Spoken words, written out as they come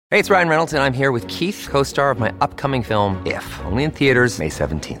Hey, it's Ryan Reynolds, and I'm here with Keith, co-star of my upcoming film, If, only in theaters May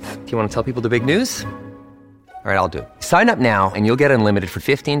 17th. Do you want to tell people the big news? All right, I'll do it. Sign up now and you'll get unlimited for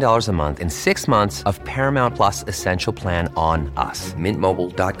 $15 a month and 6 months of Paramount Plus Essential Plan on us.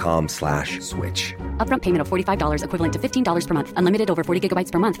 MintMobile.com/switch. Upfront payment of $45 equivalent to $15 per month. Unlimited over 40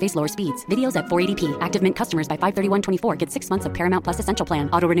 gigabytes per month. Face lower speeds. Videos at 480p. Active Mint customers by 531.24 get 6 months of Paramount Plus Essential Plan.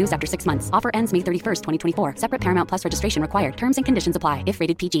 Auto renews after 6 months. Offer ends May 31st, 2024. Separate Paramount Plus registration required. Terms and conditions apply if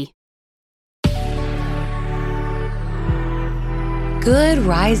rated PG. Good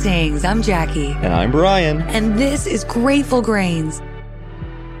risings. I'm Jackie. And I'm Brian. And this is Grateful Grains.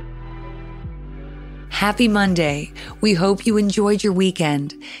 Happy Monday. We hope you enjoyed your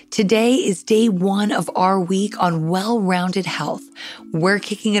weekend. Today is day 1 of our week on well-rounded health. We're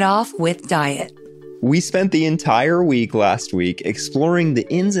kicking it off with diet. We spent the entire week last week exploring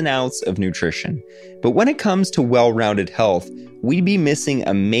the ins and outs of nutrition. But when it comes to well-rounded health, we'd be missing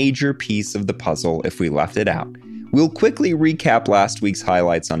a major piece of the puzzle if we left it out. We'll quickly recap last week's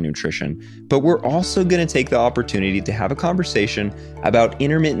highlights on nutrition, but we're also going to take the opportunity to have a conversation about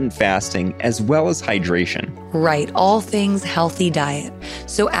intermittent fasting as well as hydration. Right, all things healthy diet.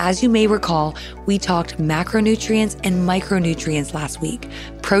 So as you may recall, we talked macronutrients and micronutrients last week.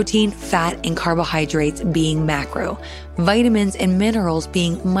 Protein, fat, and carbohydrates being macro. Vitamins and minerals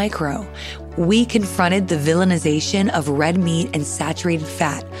being micro. We confronted the villainization of red meat and saturated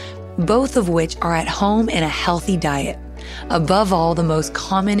fat, both of which are at home in a healthy diet. Above all, the most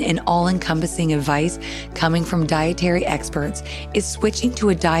common and all-encompassing advice coming from dietary experts is switching to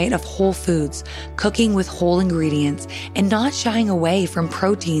a diet of whole foods, cooking with whole ingredients, and not shying away from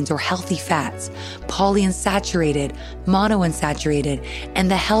proteins or healthy fats, polyunsaturated, monounsaturated, and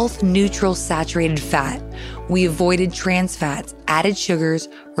the health-neutral saturated fat. We avoided trans fats, added sugars,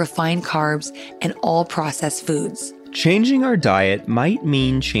 refined carbs, and all processed foods. Changing our diet might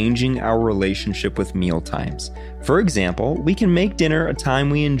mean changing our relationship with meal times. For example, we can make dinner a time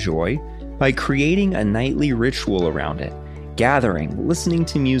we enjoy by creating a nightly ritual around it, gathering, listening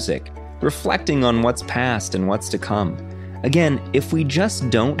to music, reflecting on what's past and what's to come. Again, if we just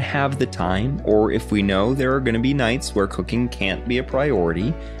don't have the time, or if we know there are going to be nights where cooking can't be a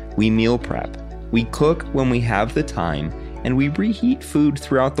priority, we meal prep. We cook when we have the time, and we reheat food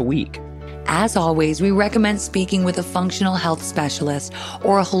throughout the week. As always, we recommend speaking with a functional health specialist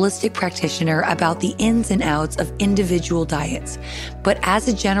or a holistic practitioner about the ins and outs of individual diets. But as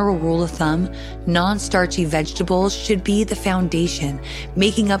a general rule of thumb, non-starchy vegetables should be the foundation,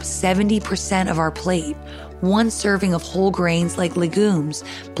 making up 70% of our plate. 1 serving of whole grains like legumes,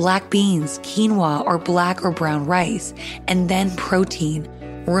 black beans, quinoa, or black or brown rice, and then protein.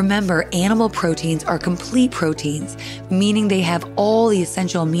 Remember, animal proteins are complete proteins, meaning they have all the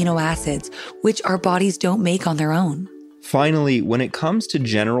essential amino acids, which our bodies don't make on their own. Finally, when it comes to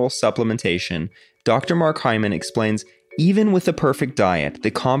general supplementation, Dr. Mark Hyman explains, even with a perfect diet, the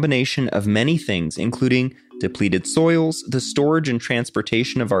combination of many things, including depleted soils, the storage and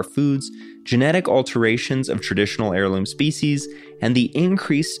transportation of our foods, genetic alterations of traditional heirloom species, and the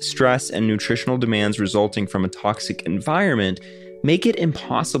increased stress and nutritional demands resulting from a toxic environment, make it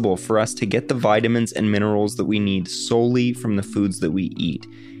impossible for us to get the vitamins and minerals that we need solely from the foods that we eat.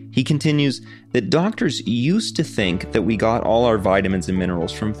 He continues that doctors used to think that we got all our vitamins and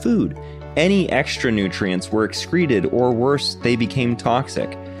minerals from food. Any extra nutrients were excreted, or worse, they became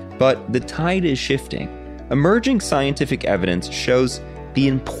toxic. But the tide is shifting. Emerging scientific evidence shows the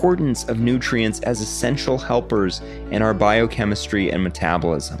importance of nutrients as essential helpers in our biochemistry and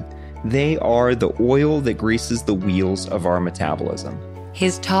metabolism. They are the oil that greases the wheels of our metabolism.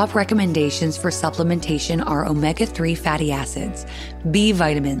 His top recommendations for supplementation are omega-3 fatty acids, B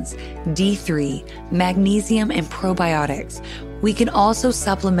vitamins, D3, magnesium, and probiotics. We can also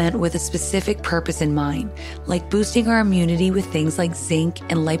supplement with a specific purpose in mind, like boosting our immunity with things like zinc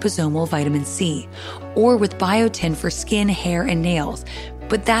and liposomal vitamin C, or with biotin for skin, hair, and nails.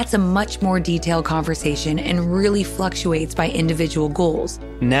 But that's a much more detailed conversation and really fluctuates by individual goals.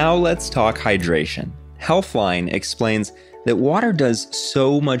 Now let's talk hydration. Healthline explains that water does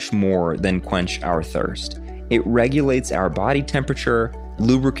so much more than quench our thirst. It regulates our body temperature,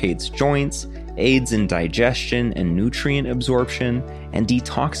 lubricates joints, aids in digestion and nutrient absorption, and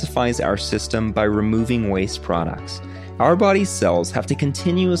detoxifies our system by removing waste products. Our body's cells have to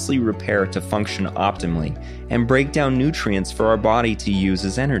continuously repair to function optimally and break down nutrients for our body to use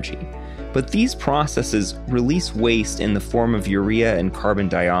as energy. But these processes release waste in the form of urea and carbon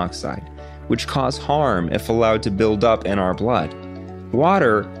dioxide, which cause harm if allowed to build up in our blood.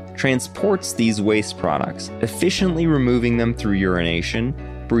 Water transports these waste products, efficiently removing them through urination,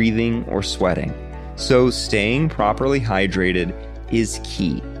 breathing, or sweating. So staying properly hydrated is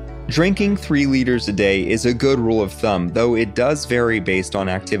key. Drinking 3 liters a day is a good rule of thumb, though it does vary based on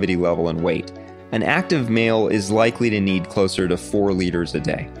activity level and weight. An active male is likely to need closer to 4 liters a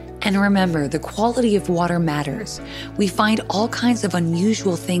day. And remember, the quality of water matters. We find all kinds of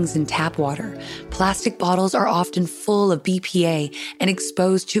unusual things in tap water. Plastic bottles are often full of BPA and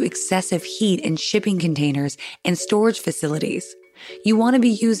exposed to excessive heat in shipping containers and storage facilities. You want to be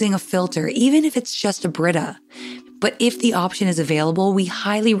using a filter, even if it's just a Brita. But if the option is available, we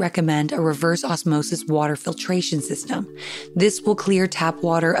highly recommend a reverse osmosis water filtration system. This will clear tap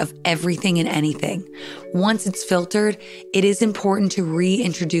water of everything and anything. Once it's filtered, it is important to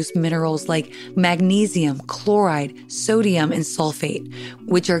reintroduce minerals like magnesium, chloride, sodium, and sulfate,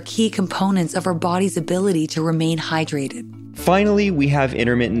 which are key components of our body's ability to remain hydrated. Finally, we have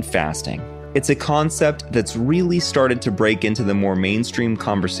intermittent fasting. It's a concept that's really started to break into the more mainstream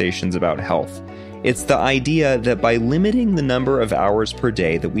conversations about health. It's the idea that by limiting the number of hours per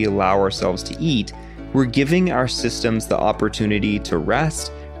day that we allow ourselves to eat, we're giving our systems the opportunity to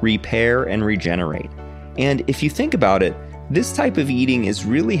rest, repair, and regenerate. And if you think about it, this type of eating is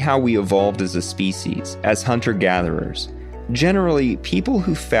really how we evolved as a species, as hunter-gatherers. Generally, people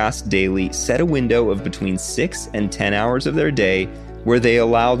who fast daily set a window of between 6 and 10 hours of their day where they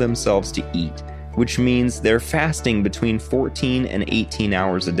allow themselves to eat, which means they're fasting between 14 and 18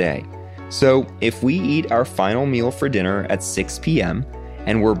 hours a day. So if we eat our final meal for dinner at 6 p.m.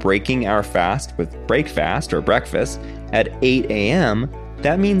 and we're breaking our fast with breakfast or breakfast at 8 a.m.,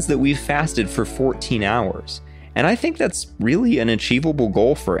 that means that we've fasted for 14 hours. And I think that's really an achievable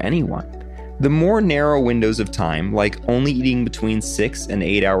goal for anyone. The more narrow windows of time, like only eating between 6 and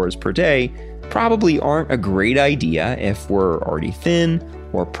 8 hours per day, probably aren't a great idea if we're already thin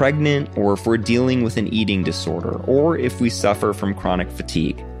or pregnant, or if we're dealing with an eating disorder, or if we suffer from chronic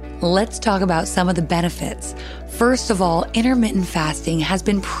fatigue. Let's talk about some of the benefits. First of all, intermittent fasting has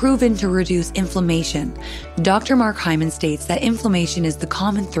been proven to reduce inflammation. Dr. Mark Hyman states that inflammation is the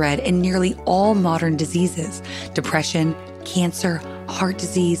common thread in nearly all modern diseases: depression, cancer, heart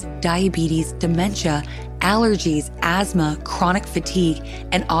disease, diabetes, dementia, allergies, asthma, chronic fatigue,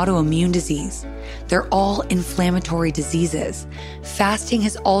 and autoimmune disease. They're all inflammatory diseases. Fasting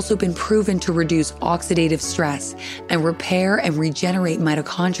has also been proven to reduce oxidative stress and repair and regenerate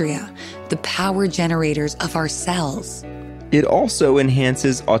mitochondria, the power generators of our cells. It also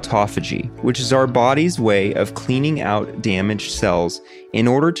enhances autophagy, which is our body's way of cleaning out damaged cells in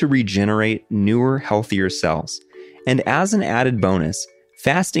order to regenerate newer, healthier cells. And as an added bonus,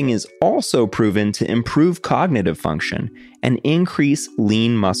 fasting is also proven to improve cognitive function and increase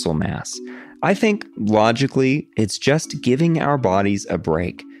lean muscle mass. I think, logically, it's just giving our bodies a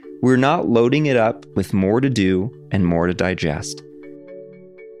break. We're not loading it up with more to do and more to digest.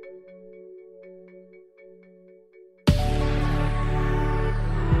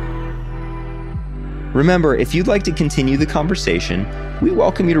 Remember, if you'd like to continue the conversation, we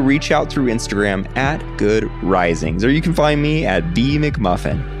welcome you to reach out through Instagram at Good Risings, or you can find me at B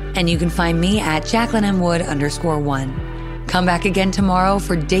McMuffin. And you can find me at JacquelineMWood_1. Come back again tomorrow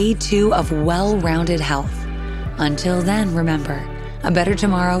for day 2 of well-rounded health. Until then, remember, a better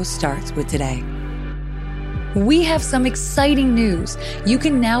tomorrow starts with today. We have some exciting news. You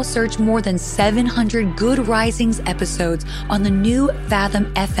can now search more than 700 Good Risings episodes on the new Fathom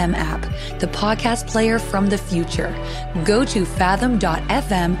FM app, the podcast player from the future. Go to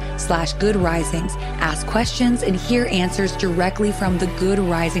fathom.fm/Good Risings, ask questions, and hear answers directly from the Good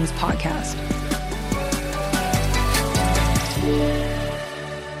Risings podcast.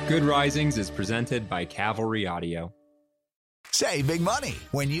 Good Risings is presented by Cavalry Audio. Save big money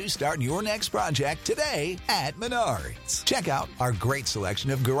when you start your next project today at Menards. Check out our great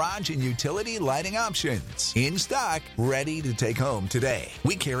selection of garage and utility lighting options. In stock, ready to take home today.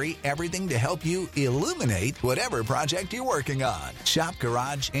 We carry everything to help you illuminate whatever project you're working on. Shop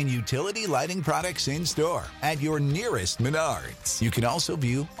garage and utility lighting products in store at your nearest Menards. You can also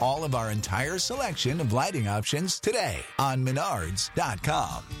view all of our entire selection of lighting options today on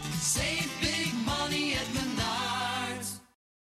Menards.com. Save big